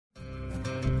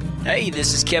Hey,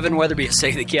 this is Kevin Weatherby at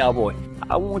Save the Cowboy.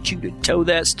 I want you to toe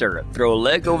that stirrup, throw a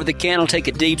leg over the cantle, take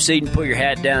a deep seat, and pull your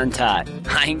hat down tight.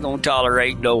 I ain't gonna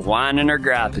tolerate no whining or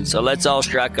griping, so let's all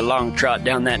strike a long trot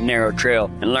down that narrow trail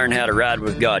and learn how to ride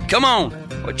with God. Come on!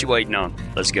 What you waiting on?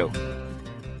 Let's go. All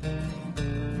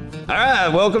right,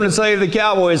 welcome to Save the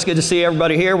Cowboy. It's good to see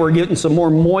everybody here. We're getting some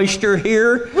more moisture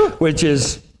here, which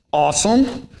is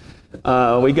awesome.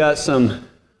 We got some,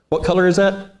 what color is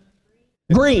that?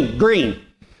 Green.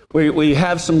 We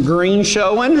have some green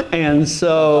showing, and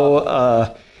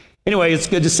so anyway, it's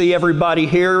good to see everybody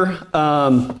here.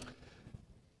 Happy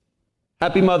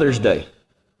Mother's Day.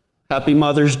 Happy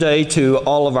Mother's Day to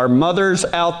all of our mothers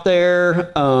out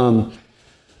there. Talk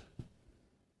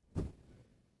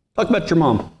about your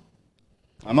mom.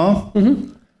 My mom?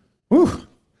 Mm-hmm. Whew.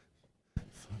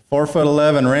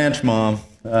 4'11" ranch mom.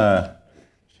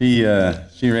 She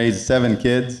raised 7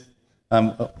 kids.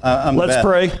 Let's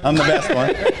pray. I'm the best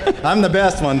one. I'm the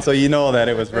best one, so you know that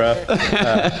it was rough.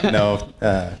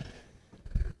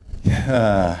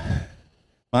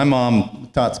 My mom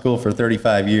taught school for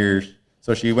 35 years,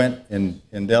 so she went and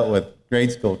dealt with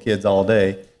grade school kids all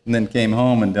day, and then came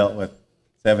home and dealt with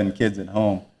 7 kids at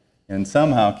home, and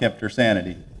somehow kept her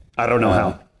sanity. I don't know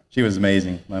how. She was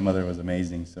amazing. My mother was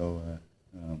amazing. So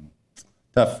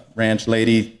tough ranch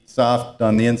lady, soft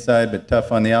on the inside, but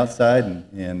tough on the outside,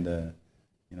 and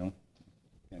you know,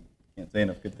 can't say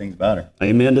enough good things about her.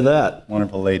 Amen to that.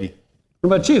 Wonderful lady. What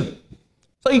about you?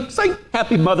 Say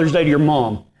Happy Mother's Day to your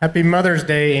mom. Happy Mother's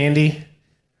Day, Andy.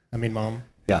 I mean, Mom.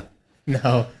 Yeah.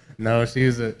 No, she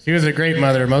was a great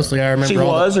mother. Mostly, I remember. She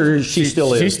was, or she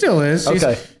still is? She still is.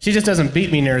 She just doesn't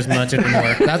beat me near as much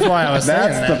anymore. That's why I was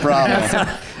saying that. That's the problem.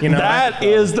 That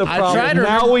is the problem.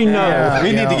 Now we know. Yeah,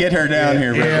 we need to get her down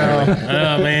here.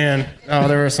 Yeah. Oh, man. Oh,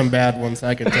 there were some bad ones.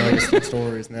 I can tell you some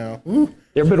stories now. Ooh.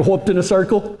 You ever been whooped in a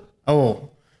circle? Oh,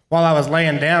 while I was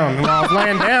laying down.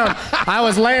 I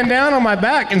was laying down on my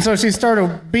back, and so she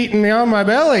started beating me on my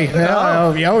belly.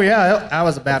 Oh yeah, I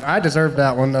was bad. I deserved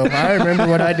that one, though. I remember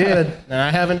what I did, and I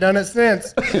haven't done it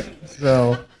since.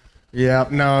 So, yeah,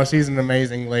 no, she's an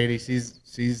amazing lady.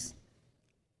 She's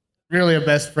really a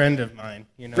best friend of mine.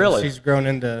 You know, really? She's grown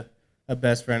into a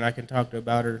best friend. I can talk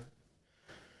about her.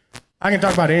 I can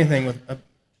talk about anything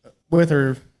with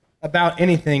her. About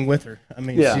anything with her. I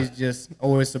mean, She's just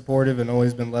always supportive and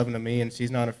always been loving to me, and she's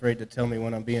not afraid to tell me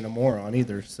when I'm being a moron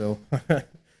either. So,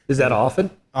 is that often?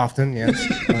 Often, yes.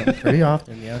 Pretty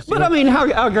often, yes. But I mean,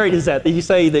 how great is that you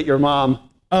say that your mom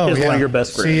is one of your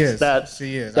best friends? She is.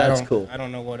 She is. That's cool. I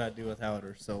don't know what I'd do without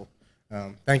her. So,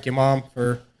 thank you, Mom,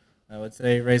 for I would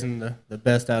say raising the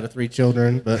best out of 3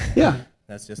 children. But yeah,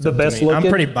 that's just the best looking. I'm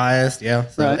pretty biased. Yeah,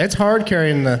 so right. It's hard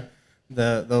carrying the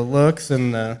looks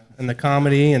and the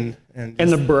comedy and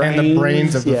the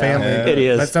brains of the family. It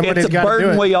is. But somebody's it's a got to do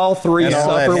burden it. we all 3 and all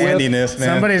suffer that with. handiness, man.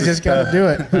 Somebody's just got to do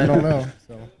it. I don't know.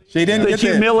 So. She didn't the get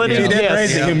humility. She didn't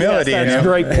raise the humility. Yes, that's a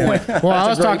great point. Well, I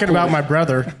was talking about my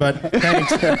brother, but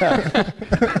thanks.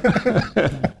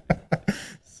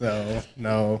 So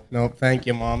no, thank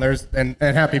you, Mom. And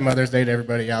happy Mother's Day to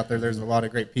everybody out there. There's a lot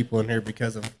of great people in here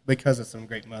because of some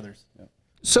great mothers. Yeah.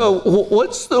 So,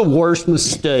 what's the worst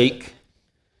mistake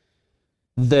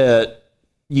that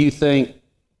you think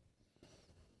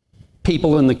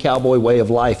people in the cowboy way of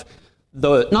life,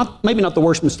 maybe not the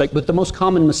worst mistake, but the most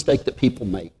common mistake that people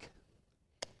make?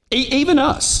 Even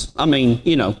us. I mean,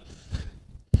 you know.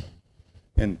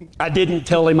 And I didn't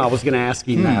tell him I was going to ask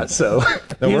him that, so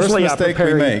the worst mistake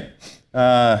we make,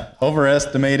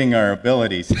 overestimating our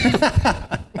abilities.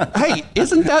 Hey,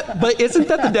 isn't that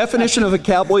the definition of a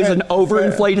cowboy? Is an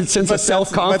overinflated sense of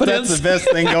self-confidence? But that's the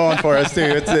best thing going for us too.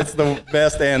 It's the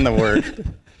best and the worst.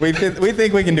 We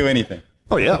think we can do anything.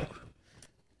 Oh yeah,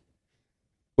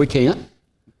 we can't.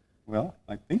 Well,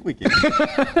 I think we can.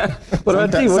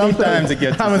 Sometimes it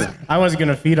gets. I was going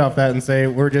to feed off that and say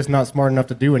we're just not smart enough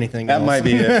to do anything. That else. might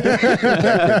be it.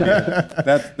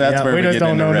 That's where we just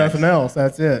don't know nothing else.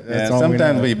 That's it. That's all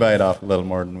sometimes we bite off a little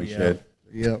more than we should.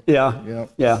 Yeah.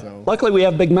 So. Luckily, we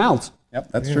have big mouths.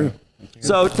 Yep, that's true.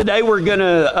 So today we're going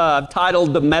to title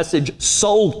the message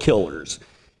 "Soul Killers,"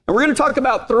 and we're going to talk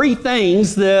about 3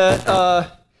 things that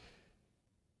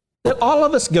all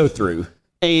of us go through.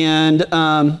 And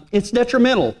it's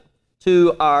detrimental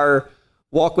to our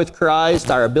walk with Christ,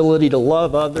 our ability to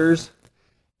love others.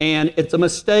 And it's a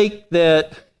mistake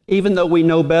that, even though we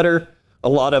know better, a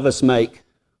lot of us make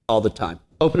all the time.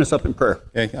 Open us up in prayer.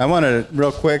 Okay, I want to,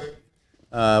 real quick,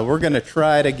 we're going to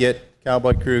try to get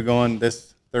Cowboy Crew going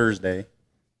this Thursday.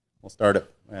 We'll start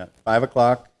at 5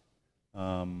 o'clock,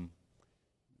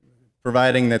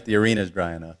 providing that the arena is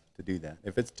dry enough do that.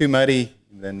 If it's too muddy,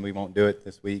 then we won't do it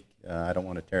this week. I don't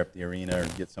want to tear up the arena or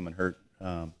get someone hurt.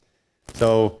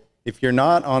 So if you're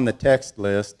not on the text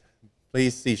list,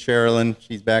 please see Sherilyn.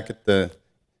 She's back at the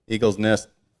Eagle's Nest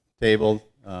table,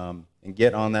 and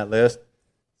get on that list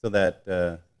so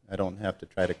that I don't have to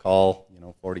try to call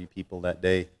 40 people that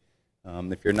day.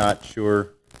 If you're not sure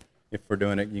if we're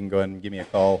doing it, you can go ahead and give me a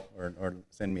call or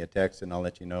send me a text, and I'll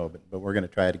let you know. But we're going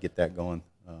to try to get that going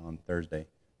on Thursday.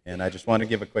 And I just want to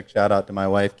give a quick shout out to my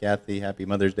wife, Kathy. Happy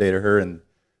Mother's Day to her, and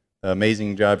the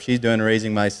amazing job she's doing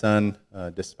raising my son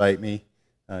despite me.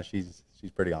 She's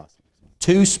pretty awesome.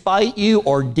 To spite you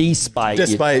or despite you?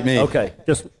 Despite me. Okay,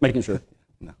 just making sure.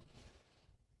 No.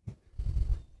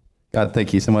 God,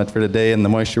 thank you so much for today and the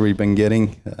moisture we've been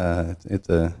getting.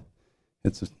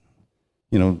 It's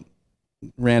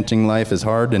ranching life is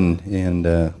hard,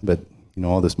 but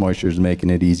all this moisture is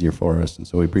making it easier for us, and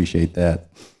so we appreciate that.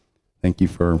 Thank you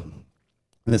for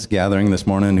this gathering this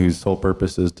morning, whose sole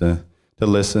purpose is to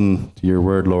listen to your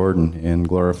word, Lord, and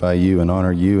glorify you and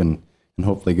honor you, and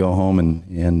hopefully go home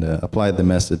and apply the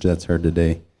message that's heard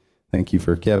today. Thank you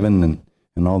for Kevin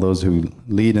and all those who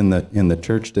lead in the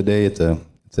church today. It's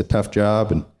a tough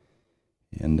job,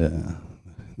 and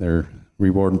their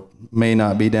reward may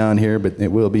not be down here, but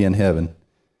it will be in heaven.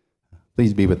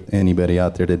 Please be with anybody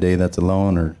out there today that's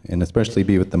alone, and especially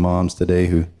be with the moms today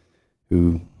who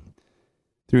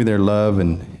through their love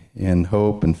and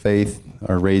hope and faith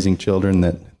are raising children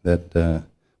that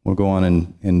will go on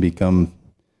and become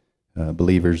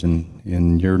believers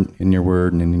in your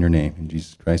word and in your name. In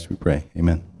Jesus Christ we pray.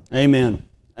 Amen. Amen.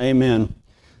 Amen.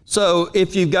 So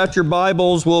if you've got your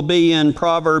Bibles, we'll be in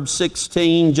Proverbs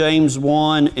 16, James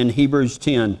 1, and Hebrews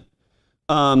 10.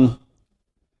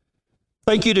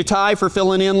 Thank you to Ty for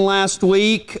filling in last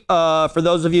week. For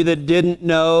those of you that didn't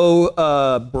know,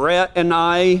 Brett and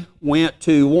I went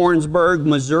to Warrensburg,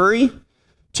 Missouri,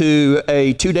 to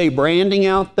a 2-day branding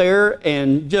out there,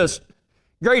 and just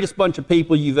greatest bunch of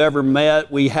people you've ever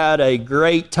met. We had a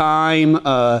great time.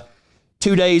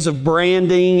 2 days of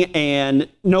branding, and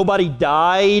nobody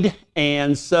died,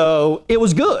 and so it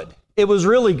was good. It was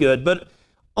really good. But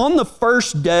on the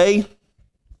first day,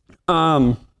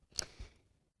 I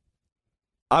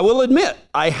will admit,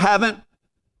 I haven't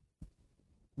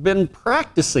been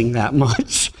practicing that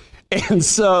much. And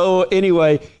so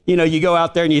anyway, you go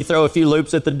out there and you throw a few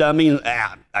loops at the dummy, and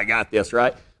I got this,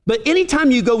 right? But anytime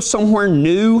you go somewhere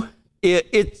new,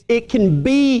 it can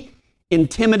be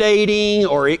intimidating,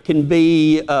 or it can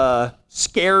be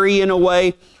scary in a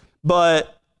way.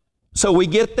 But so we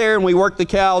get there and we work the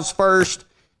cows first,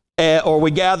 or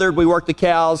we gathered, we worked the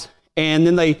cows, and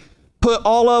then they put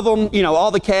all of them,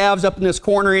 all the calves up in this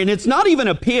corner, and it's not even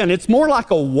a pen, it's more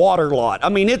like a water lot. I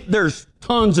mean, there's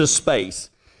tons of space.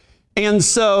 And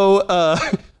so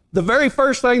the very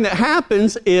first thing that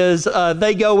happens is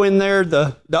they go in there,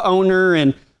 the owner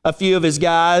and a few of his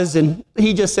guys, and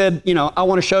he just said, I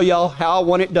want to show y'all how I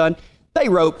want it done. They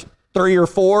roped 3 or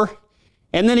 4,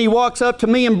 and then he walks up to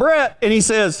me and Brett, and he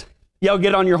says, y'all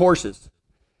get on your horses.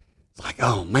 It's like,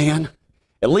 oh man,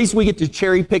 at least we get to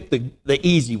cherry pick the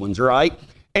easy ones, right?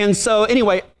 And so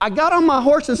anyway, I got on my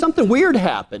horse, and something weird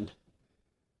happened.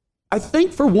 I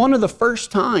think for one of the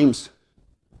first times,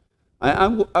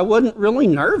 I wasn't really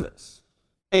nervous.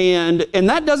 And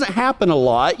that doesn't happen a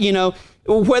lot,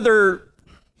 whether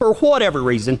for whatever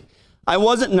reason, I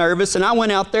wasn't nervous, and I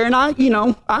went out there and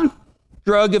I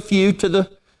drug a few to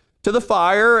the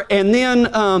fire, and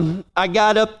then I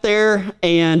got up there,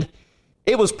 and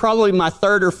it was probably my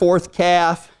 3rd or 4th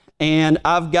calf, and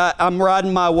I'm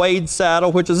riding my Wade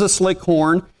saddle, which is a slick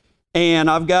horn, and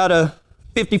I've got a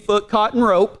 50-foot cotton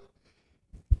rope,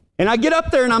 and I get up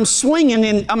there and I'm swinging,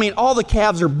 and all the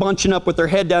calves are bunching up with their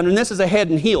head down, and this is a head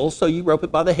and heels, so you rope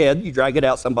it by the head, you drag it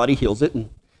out, somebody heels it, and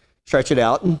stretch it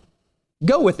out and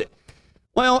go with it.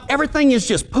 Well, everything is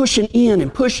just pushing in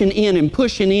and pushing in and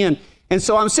pushing in. And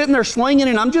so I'm sitting there swinging,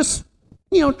 and I'm just,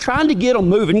 trying to get them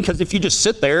moving, because if you just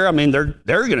sit there, they're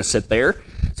going to sit there.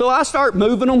 So I start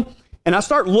moving them, and I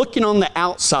start looking on the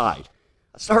outside.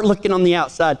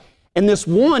 And this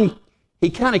one,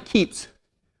 he kind of keeps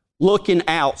looking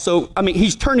out. So,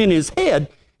 he's turning his head,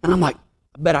 and I'm like,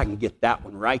 I bet I can get that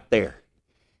one right there.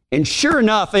 And sure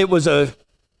enough, it was a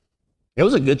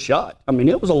good shot.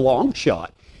 It was a long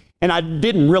shot. And I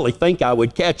didn't really think I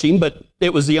would catch him, but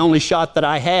it was the only shot that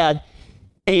I had.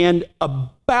 And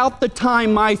about the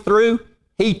time I threw,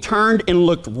 he turned and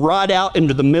looked right out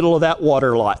into the middle of that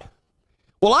water lot.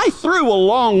 Well, I threw a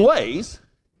long ways,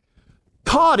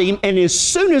 caught him, and as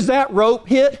soon as that rope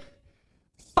hit,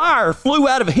 fire flew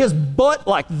out of his butt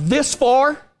like this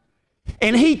far,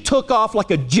 and he took off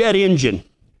like a jet engine.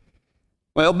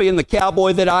 Well, being the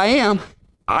cowboy that I am,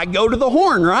 I go to the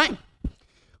horn, right?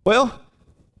 Well,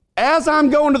 as I'm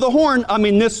going to the horn, I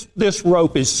mean, this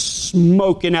rope is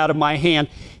smoking out of my hand.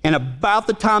 And about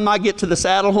the time I get to the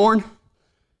saddle horn,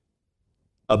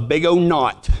 a big old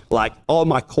knot, like all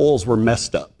my coils were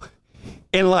messed up.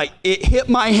 And like it hit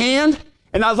my hand,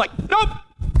 and I was like, nope.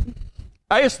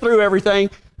 I just threw everything.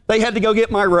 They had to go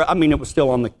get my rope. I mean, it was still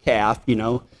on the calf, you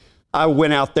know. I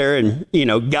went out there and, you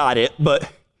know, got it. But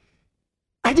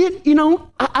I didn't, you know,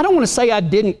 I don't want to say I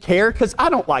didn't care, because I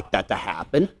don't like that to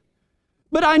happen.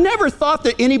 But I never thought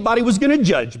that anybody was going to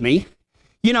judge me.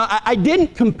 You know, I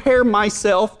didn't compare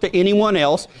myself to anyone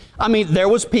else. I mean, there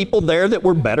was people there that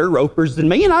were better ropers than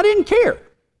me, and I didn't care.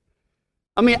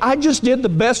 I mean, I just did the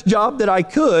best job that I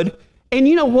could. And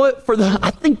you know what?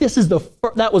 I think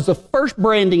that was the first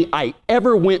branding I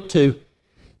ever went to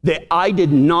that I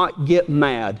did not get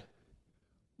mad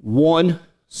one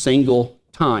single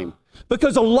time.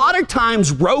 Because a lot of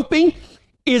times roping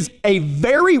is a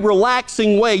very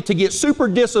relaxing way to get super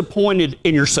disappointed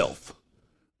in yourself,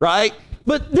 right?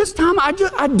 But this time I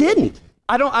didn't.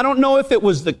 I don't know if it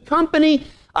was the company.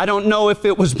 I don't know if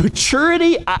it was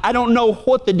maturity. I don't know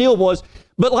what the deal was.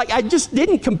 But like, I just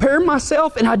didn't compare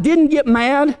myself, and I didn't get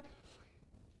mad.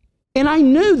 And I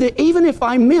knew that even if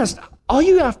I missed, all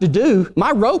you have to do,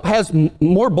 my rope has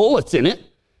more bullets in it.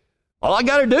 All I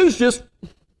got to do is just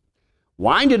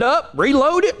wind it up,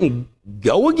 reload it, and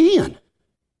go again.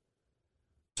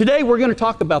 Today, we're going to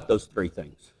talk about those three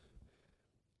things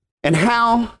and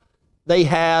how they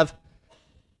have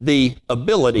the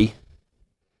ability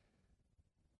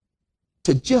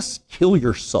to just kill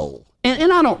your soul.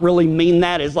 And I don't really mean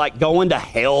that as like going to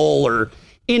hell or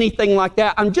anything like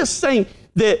that. I'm just saying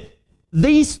that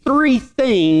these three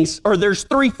things, or there's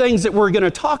three things that we're going to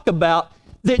talk about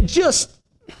that just,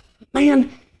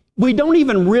 man, we don't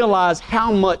even realize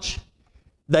how much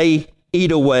they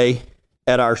eat away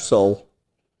at our soul.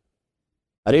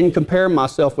 I didn't compare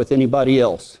myself with anybody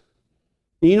else.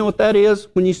 And you know what that is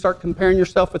when you start comparing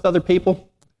yourself with other people?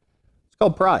 It's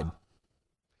called pride.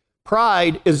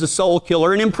 Pride is a soul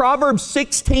killer. And in Proverbs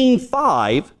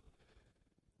 16:5,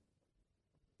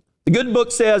 the good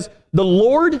book says, "The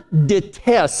Lord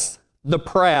detests the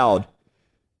proud.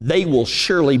 They will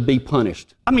surely be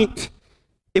punished." I mean,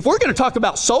 if we're going to talk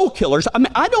about soul killers,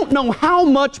 I don't know how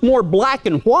much more black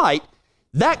and white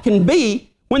that can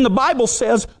be when the Bible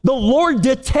says, "The Lord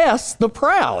detests the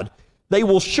proud. They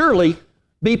will surely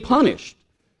be punished."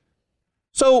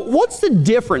 So what's the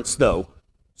difference, though?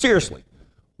 Seriously.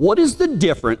 What is the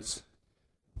difference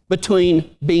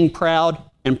between being proud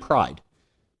and pride?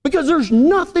 Because there's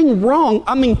nothing wrong,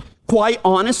 I mean, quite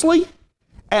honestly,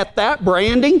 at that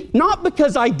branding, not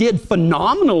because I did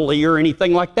phenomenally or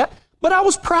anything like that, but I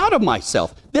was proud of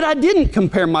myself, that I didn't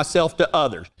compare myself to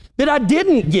others, that I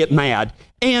didn't get mad,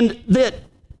 and that,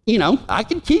 you know, I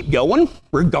could keep going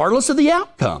regardless of the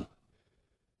outcome.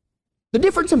 The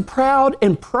difference in proud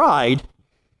and pride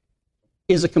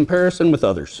is a comparison with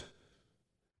others.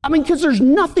 I mean, because there's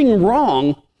nothing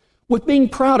wrong with being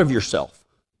proud of yourself,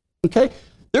 okay?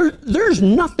 There's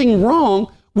nothing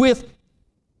wrong with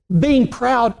being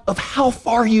proud of how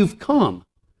far you've come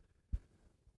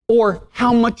or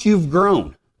how much you've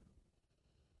grown.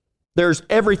 There's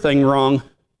everything wrong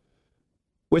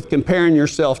with comparing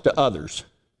yourself to others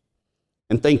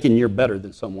and thinking you're better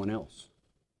than someone else.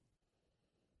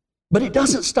 But it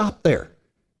doesn't stop there.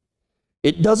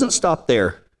 It doesn't stop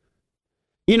there.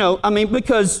 You know, I mean,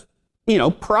 because, you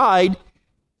know, pride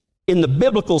in the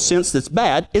biblical sense that's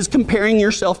bad is comparing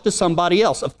yourself to somebody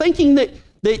else, of thinking that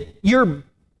you're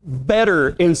better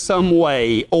in some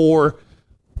way or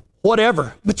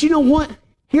whatever. But you know what?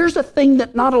 Here's a thing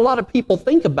that not a lot of people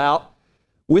think about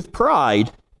with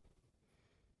pride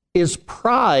is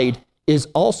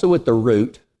also at the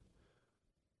root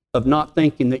of not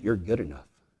thinking that you're good enough.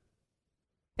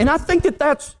 And I think that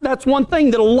that's one thing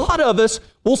that a lot of us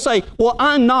will say, well,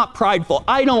 I'm not prideful.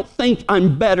 I don't think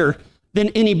I'm better than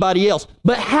anybody else.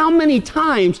 But how many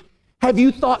times have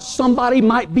you thought somebody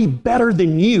might be better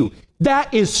than you?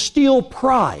 That is still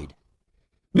pride.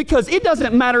 Because it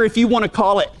doesn't matter if you want to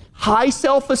call it high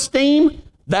self-esteem,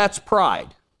 that's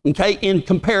pride, okay, in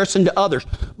comparison to others.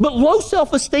 But low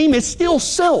self-esteem is still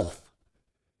self.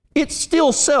 It's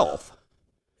still self.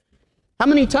 How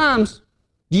many times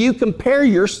do you compare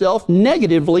yourself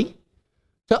negatively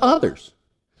to others?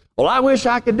 Well, I wish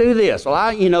I could do this.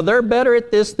 Well, they're better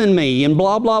at this than me, and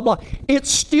blah, blah, blah.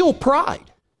 It's still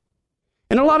pride.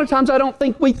 And a lot of times I don't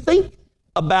think we think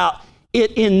about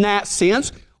it in that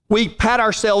sense. We pat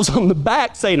ourselves on the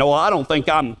back saying, oh, I don't think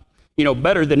I'm,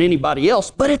 better than anybody else.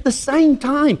 But at the same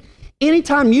time,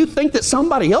 anytime you think that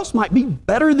somebody else might be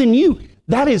better than you,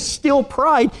 that is still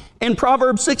pride. And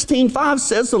Proverbs 16:5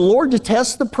 says, the Lord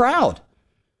detests the proud.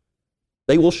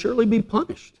 They will surely be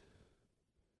punished.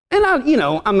 And I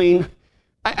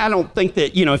don't think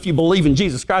that, if you believe in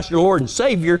Jesus Christ, your Lord and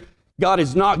Savior, God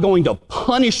is not going to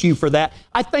punish you for that.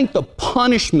 I think the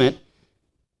punishment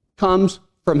comes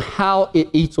from how it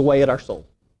eats away at our soul,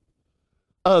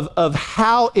 of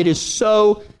how it is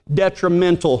so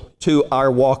detrimental to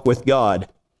our walk with God.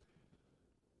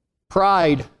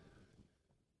 Pride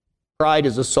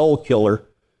is a soul killer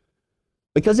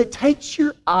because it takes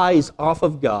your eyes off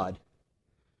of God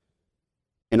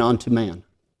and onto man.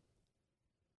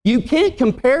 You can't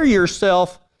compare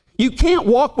yourself. You can't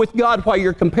walk with God while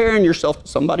you're comparing yourself to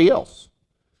somebody else.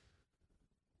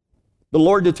 The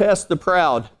Lord detests the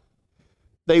proud.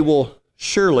 They will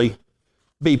surely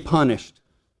be punished.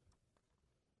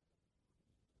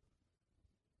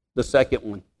 The second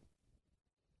one.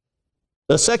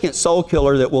 The second soul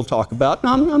killer that we'll talk about,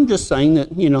 and I'm just saying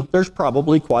that, there's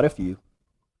probably quite a few,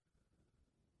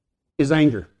 is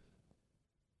anger.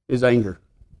 Is anger.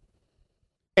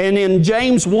 And in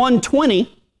James 1:20,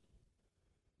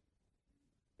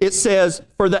 it says,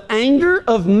 for the anger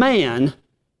of man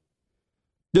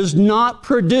does not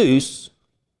produce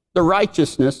the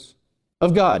righteousness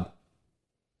of God.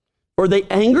 For the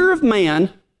anger of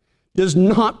man does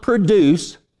not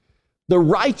produce the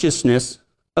righteousness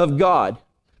of God.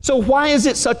 So why is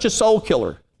it such a soul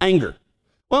killer? Anger.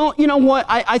 Well, you know what?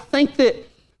 I think that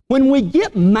when we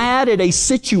get mad at a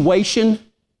situation,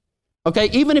 okay,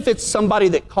 even if it's somebody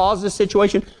that caused the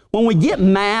situation, when we get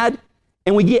mad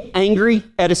and we get angry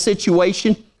at a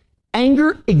situation,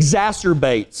 anger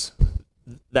exacerbates.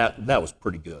 That was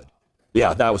pretty good.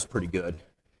 Yeah, that was pretty good.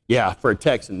 Yeah, for a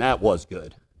Texan, that was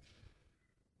good.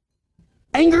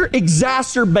 Anger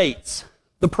exacerbates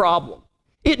the problem.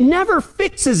 It never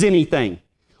fixes anything.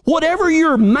 Whatever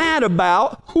you're mad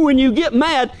about, when you get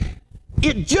mad,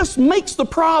 it just makes the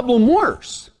problem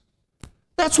worse.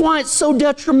 That's why it's so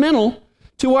detrimental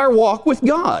to our walk with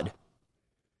God.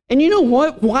 And you know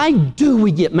what? Why do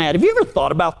we get mad? Have you ever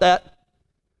thought about that?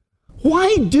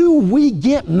 Why do we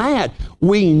get mad?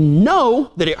 We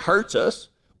know that it hurts us.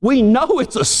 We know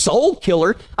it's a soul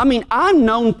killer. I mean, I've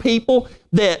known people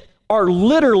that are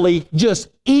literally just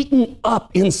eaten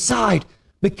up inside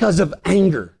because of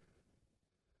anger.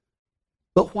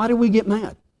 But why do we get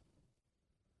mad?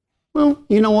 Well,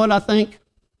 you know what I think?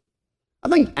 I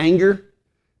think anger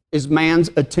is man's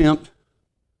attempt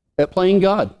at playing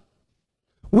God.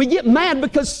 We get mad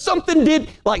because somebody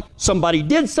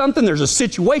did something, there's a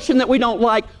situation that we don't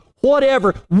like,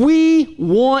 whatever. We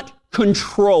want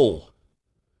control.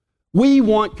 We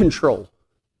want control.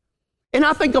 And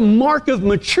I think a mark of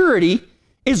maturity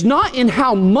is not in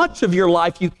how much of your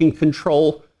life you can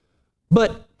control,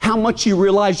 but how much you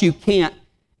realize you can't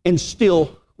and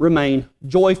still remain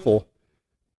joyful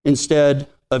instead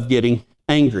of getting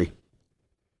angry.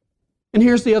 And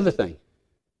here's the other thing.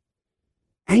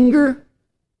 Anger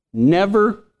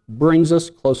never brings us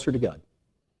closer to God.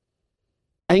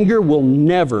 Anger will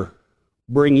never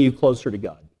bring you closer to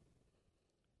God.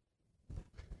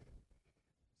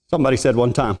 Somebody said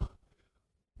one time,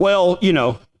 well,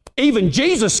 even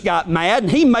Jesus got mad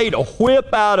and he made a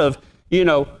whip out of,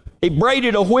 he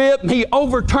braided a whip and he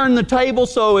overturned the table,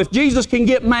 so if Jesus can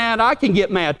get mad, I can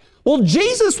get mad. Well,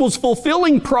 Jesus was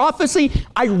fulfilling prophecy.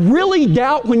 I really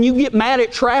doubt when you get mad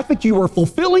at traffic, you were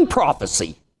fulfilling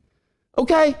prophecy.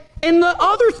 Okay? And the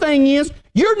other thing is,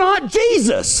 you're not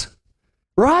Jesus,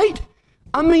 right?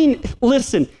 I mean,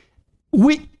 listen,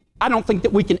 I don't think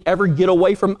that we can ever get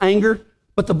away from anger,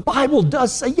 but the Bible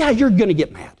does say, yeah, you're going to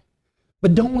get mad.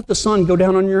 But don't let the sun go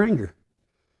down on your anger.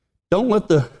 Don't let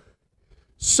the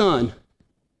sun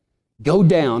go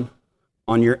down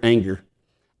on your anger.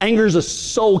 Anger is a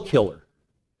soul killer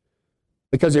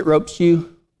because it ropes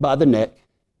you by the neck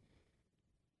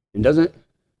and doesn't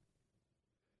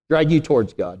drag you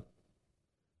towards God.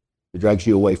 It drags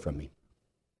you away from Him.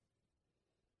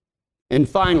 And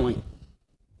finally,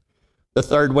 the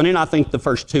third one, and I think the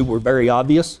first two were very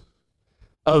obvious,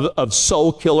 of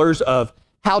soul killers, of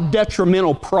how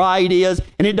detrimental pride is.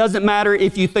 And it doesn't matter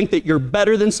if you think that you're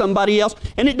better than somebody else.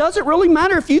 And it doesn't really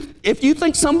matter if you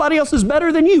think somebody else is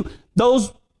better than you.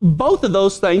 Both of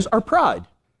those things are pride.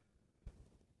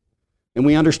 And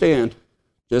we understand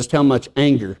just how much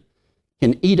anger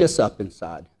can eat us up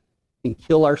inside and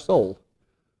kill our soul.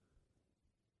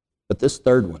 But this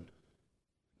third one,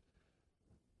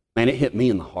 man, it hit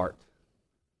me in the heart.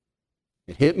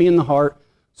 It hit me in the heart,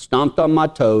 stomped on my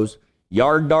toes,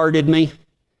 yard darted me,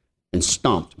 and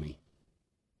stomped me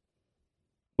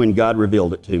when God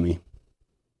revealed it to me.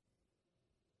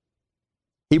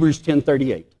 Hebrews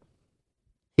 10:38.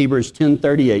 Hebrews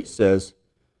 10:38 says,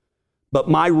 "But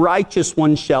my righteous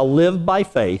one shall live by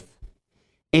faith,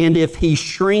 and if he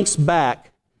shrinks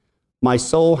back, my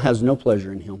soul has no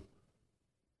pleasure in him."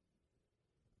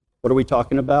 What are we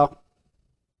talking about?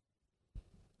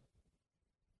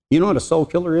 You know what a soul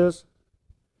killer is?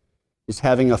 Is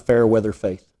having a fair weather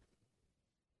faith.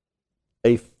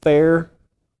 A fair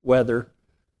weather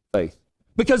faith.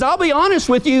 Because I'll be honest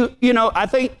with you, I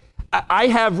think I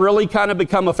have really kind of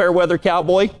become a fair weather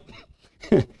cowboy.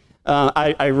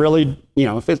 I really,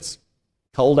 if it's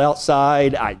cold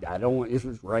outside, I don't want, if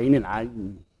it's raining,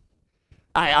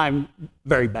 I'm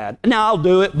very bad. Now I'll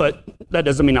do it, but that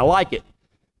doesn't mean I like it.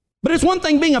 But it's one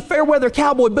thing being a fair weather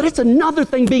cowboy, but it's another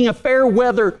thing being a fair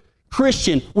weather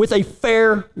Christian with a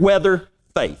fair weather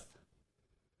faith.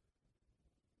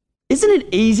 Isn't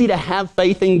it easy to have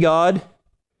faith in God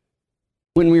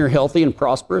when we are healthy and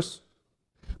prosperous?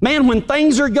 Man, when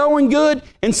things are going good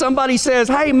and somebody says,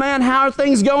 "Hey man, how are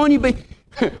things going?" You be,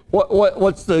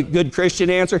 what's the good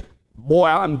Christian answer? "Boy,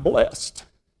 I'm blessed.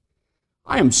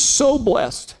 I am so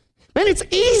blessed." Man, it's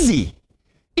easy.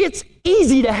 It's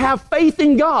easy to have faith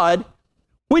in God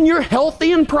when you're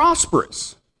healthy and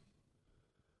prosperous.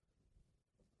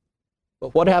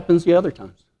 But what happens the other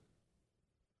times?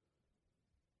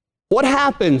 What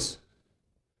happens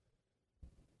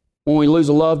when we lose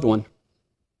a loved one?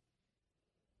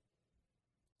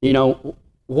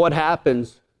 What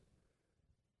happens,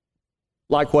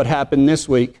 like what happened this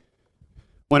week,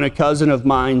 when a cousin of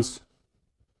mine's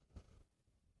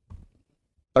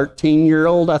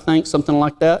 13-year-old, I think, something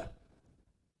like that,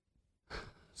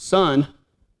 son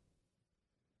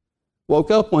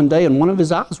woke up one day and one of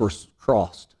his eyes were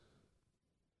crossed.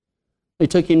 They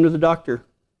took him to the doctor.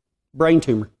 Brain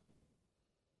tumor.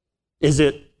 Is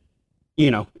it,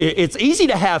 it's easy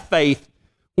to have faith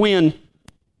when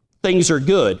things are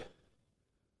good.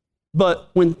 But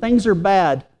when things are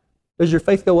bad, does your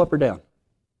faith go up or down?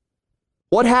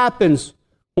 What happens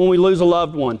when we lose a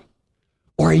loved one?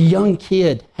 Or a young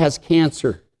kid has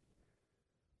cancer?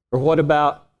 Or what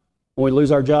about when we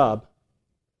lose our job?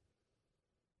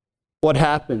 What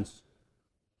happens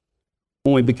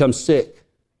when we become sick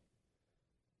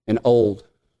and old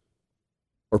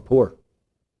or poor?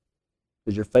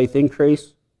 Does your faith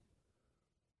increase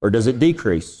or does it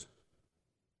decrease?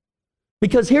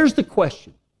 Because here's the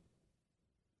question.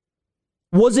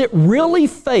 Was it really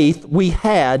faith we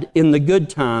had in the good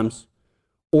times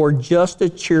or just a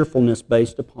cheerfulness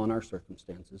based upon our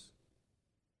circumstances?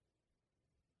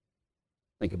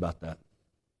 Think about that.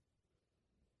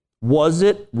 Was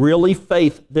it really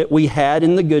faith that we had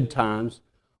in the good times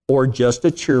or just a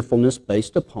cheerfulness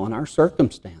based upon our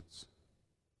circumstance?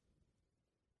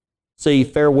 See,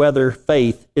 fair weather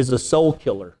faith is a soul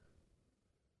killer.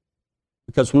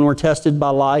 Because when we're tested by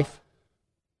life,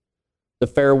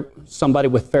 somebody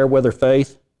with fair weather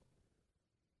faith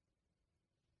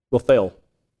will fail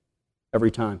every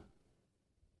time.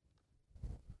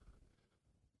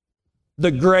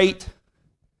 The great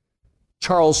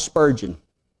Charles Spurgeon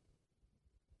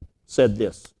said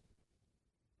this: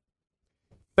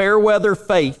 "Fair weather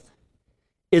faith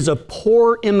is a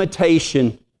poor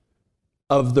imitation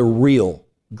of the real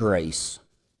grace.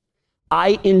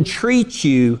 I entreat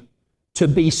you to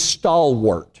be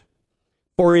stalwart,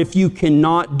 for if you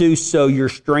cannot do so, your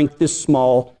strength is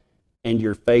small and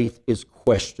your faith is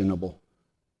questionable."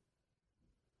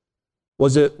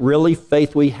 Was it really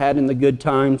faith we had in the good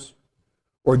times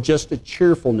or just a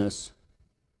cheerfulness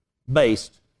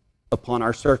based upon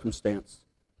our circumstance?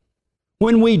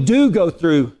 When we do go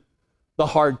through the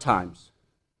hard times,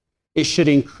 it should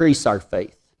increase our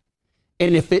faith.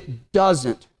 And if it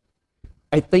doesn't,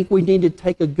 I think we need to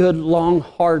take a good, long,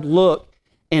 hard look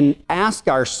and ask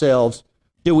ourselves,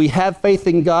 do we have faith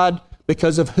in God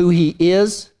because of who He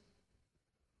is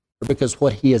or because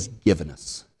what He has given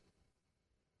us?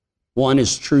 One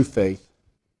is true faith.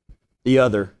 The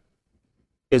other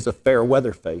is a fair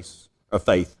weather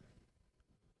faith.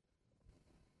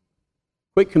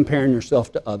 Quit comparing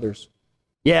yourself to others.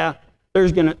 Yeah,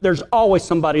 there's always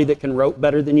somebody that can rope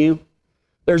better than you.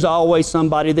 There's always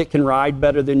somebody that can ride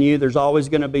better than you. There's always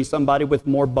going to be somebody with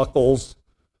more buckles.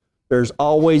 There's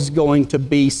always going to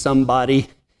be somebody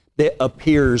that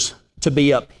appears to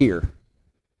be up here.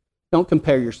 Don't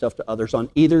compare yourself to others on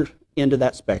either end of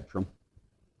that spectrum.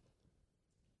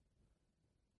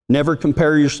 Never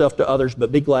compare yourself to others,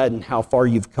 but be glad in how far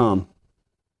you've come.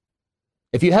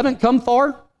 If you haven't come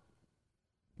far,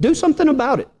 do something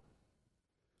about it.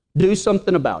 Do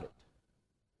something about it.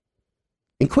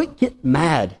 And quit getting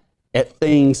mad at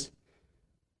things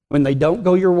when they don't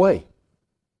go your way.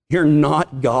 You're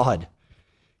not God.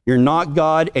 You're not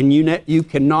God, and you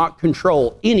cannot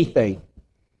control anything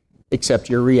except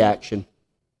your reaction.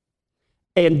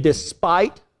 And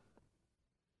despite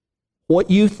what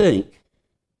you think,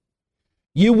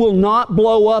 you will not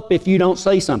blow up if you don't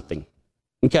say something.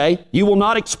 Okay? You will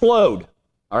not explode.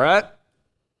 All right?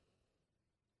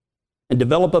 And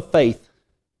develop a faith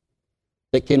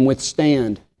that can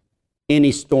withstand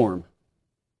any storm.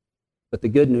 But the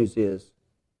good news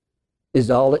is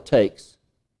all it takes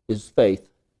is faith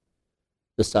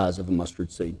the size of a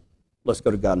mustard seed. Let's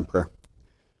go to God in prayer.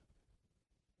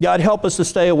 God, help us to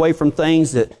stay away from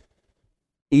things that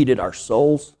eat at our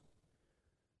souls.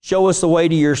 Show us the way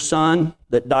to your Son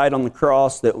that died on the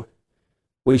cross, that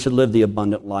we should live the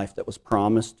abundant life that was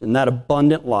promised. And that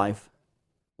abundant life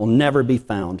will never be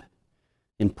found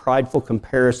in prideful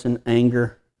comparison,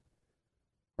 anger,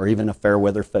 or even a fair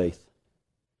weather faith.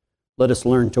 Let us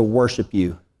learn to worship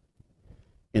you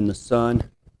in the sun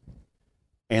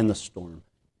and the storm.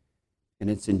 And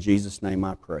it's in Jesus' name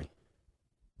I pray.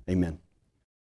 Amen.